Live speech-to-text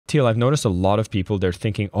Teal, I've noticed a lot of people, they're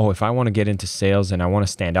thinking, oh, if I want to get into sales and I want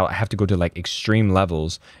to stand out, I have to go to like extreme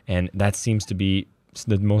levels. And that seems to be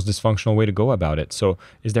the most dysfunctional way to go about it. So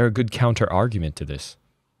is there a good counter argument to this?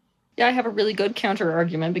 Yeah, I have a really good counter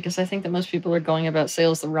argument because I think that most people are going about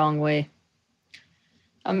sales the wrong way.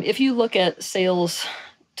 If you look at sales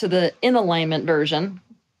to the in alignment version,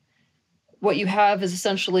 what you have is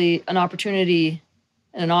essentially an opportunity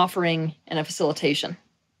and an offering and a facilitation.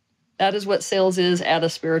 That is what sales is at a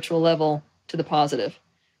spiritual level to the positive.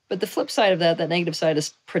 But the flip side of that negative side,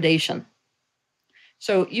 is predation.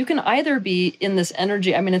 So you can either be in this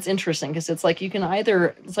energy. I mean, it's interesting because it's like you can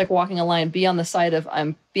either, it's like walking a line, be on the side of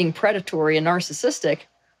I'm being predatory and narcissistic,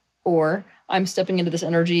 or I'm stepping into this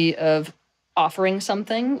energy of offering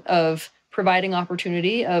something, of providing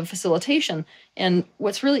opportunity, of facilitation. And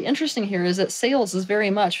what's really interesting here is that sales is very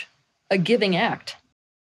much a giving act.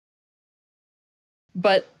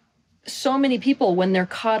 But so many people, when they're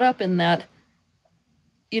caught up in that,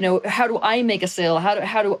 how do I make a sale?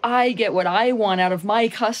 How do I get what I want out of my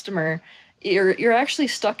customer? You're actually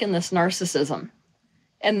stuck in this narcissism.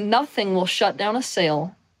 And nothing will shut down a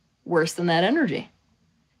sale worse than that energy.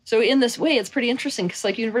 So in this way, it's pretty interesting because,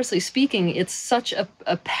 like, universally speaking, it's such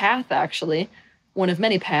a path, actually, one of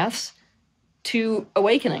many paths to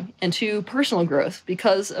awakening and to personal growth,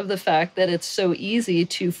 because of the fact that it's so easy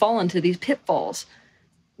to fall into these pitfalls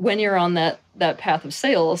when you're on that path of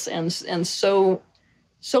sales. And so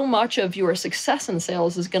much of your success in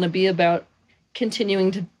sales is going to be about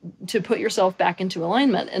continuing to put yourself back into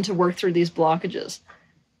alignment and to work through these blockages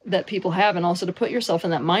that people have, and also to put yourself in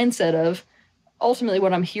that mindset of, ultimately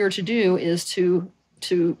what I'm here to do is to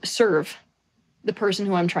serve the person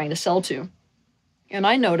who I'm trying to sell to. And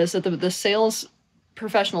I notice that the sales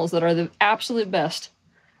professionals that are the absolute best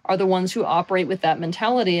are the ones who operate with that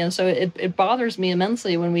mentality. And so it bothers me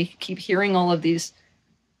immensely when we keep hearing all of these,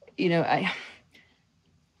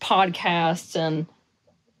 podcasts and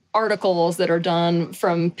articles that are done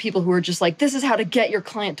from people who are just like, this is how to get your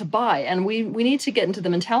client to buy. And we need to get into the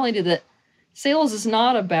mentality that sales is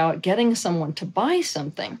not about getting someone to buy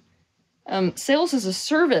something. Sales is a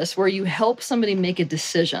service where you help somebody make a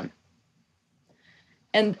decision.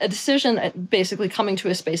 And a decision, basically coming to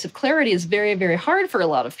a space of clarity, is very, very hard for a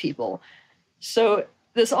lot of people. So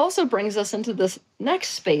this also brings us into this next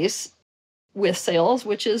space with sales,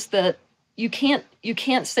 which is that you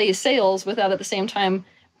can't say sales without at the same time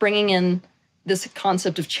bringing in this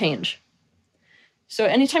concept of change. So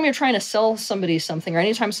anytime you're trying to sell somebody something, or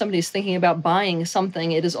anytime somebody's thinking about buying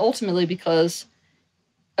something, it is ultimately because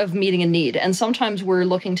of meeting a need. And sometimes we're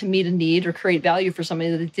looking to meet a need or create value for somebody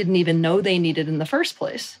that they didn't even know they needed in the first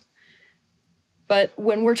place. But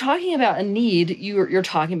when we're talking about a need, you're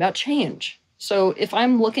talking about change. So if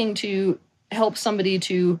I'm looking to help somebody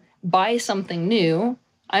to buy something new,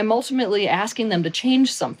 I'm ultimately asking them to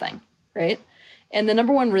change something, right? And the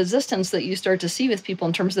number one resistance that you start to see with people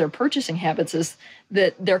in terms of their purchasing habits is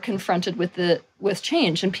that they're confronted with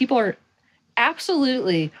change. And people are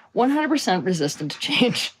absolutely 100% resistant to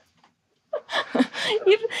change, even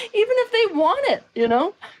if they want it,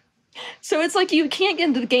 So it's like you can't get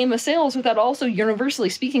into the game of sales without also, universally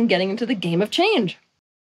speaking, getting into the game of change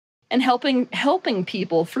and helping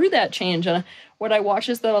people through that change. And what I watch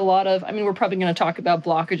is that a lot of, we're probably going to talk about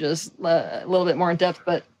blockages a little bit more in depth,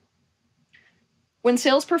 but when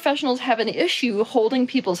sales professionals have an issue holding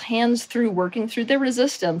people's hands through working through their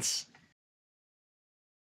resistance,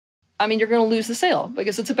 you're going to lose the sale,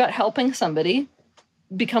 because it's about helping somebody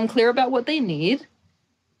become clear about what they need,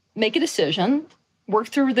 make a decision, work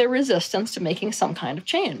through their resistance to making some kind of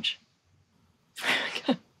change.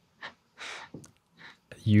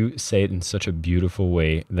 You say it in such a beautiful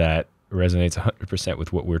way that resonates 100%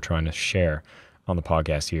 with what we're trying to share on the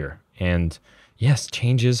podcast here. And yes,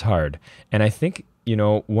 change is hard. And I think,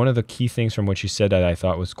 one of the key things from what you said that I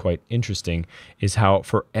thought was quite interesting is how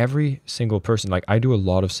for every single person, like I do a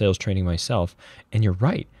lot of sales training myself, and you're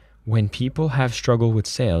right. When people have struggled with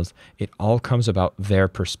sales, it all comes about their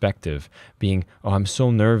perspective being, oh, I'm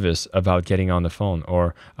so nervous about getting on the phone,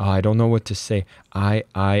 or oh, I don't know what to say. And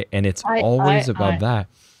it's always about that.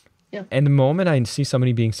 Yeah. And the moment I see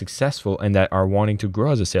somebody being successful and that are wanting to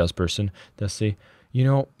grow as a salesperson, they'll say,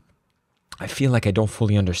 I feel like I don't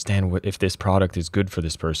fully understand if this product is good for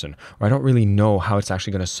this person, or I don't really know how it's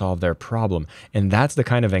actually going to solve their problem. And that's the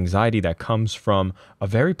kind of anxiety that comes from a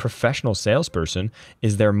very professional salesperson,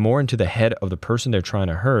 is they're more into the head of the person they're trying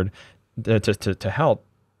to help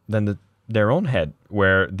than their own head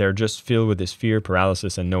where they're just filled with this fear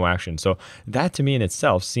paralysis and no action. So that to me in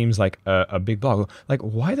itself seems like a big block. Like,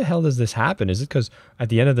 why the hell does this happen? Is it because at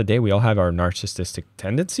the end of the day, we all have our narcissistic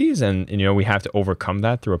tendencies and we have to overcome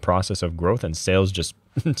that through a process of growth, and sales just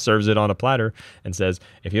serves it on a platter and says,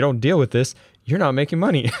 if you don't deal with this, you're not making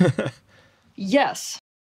money. Yes.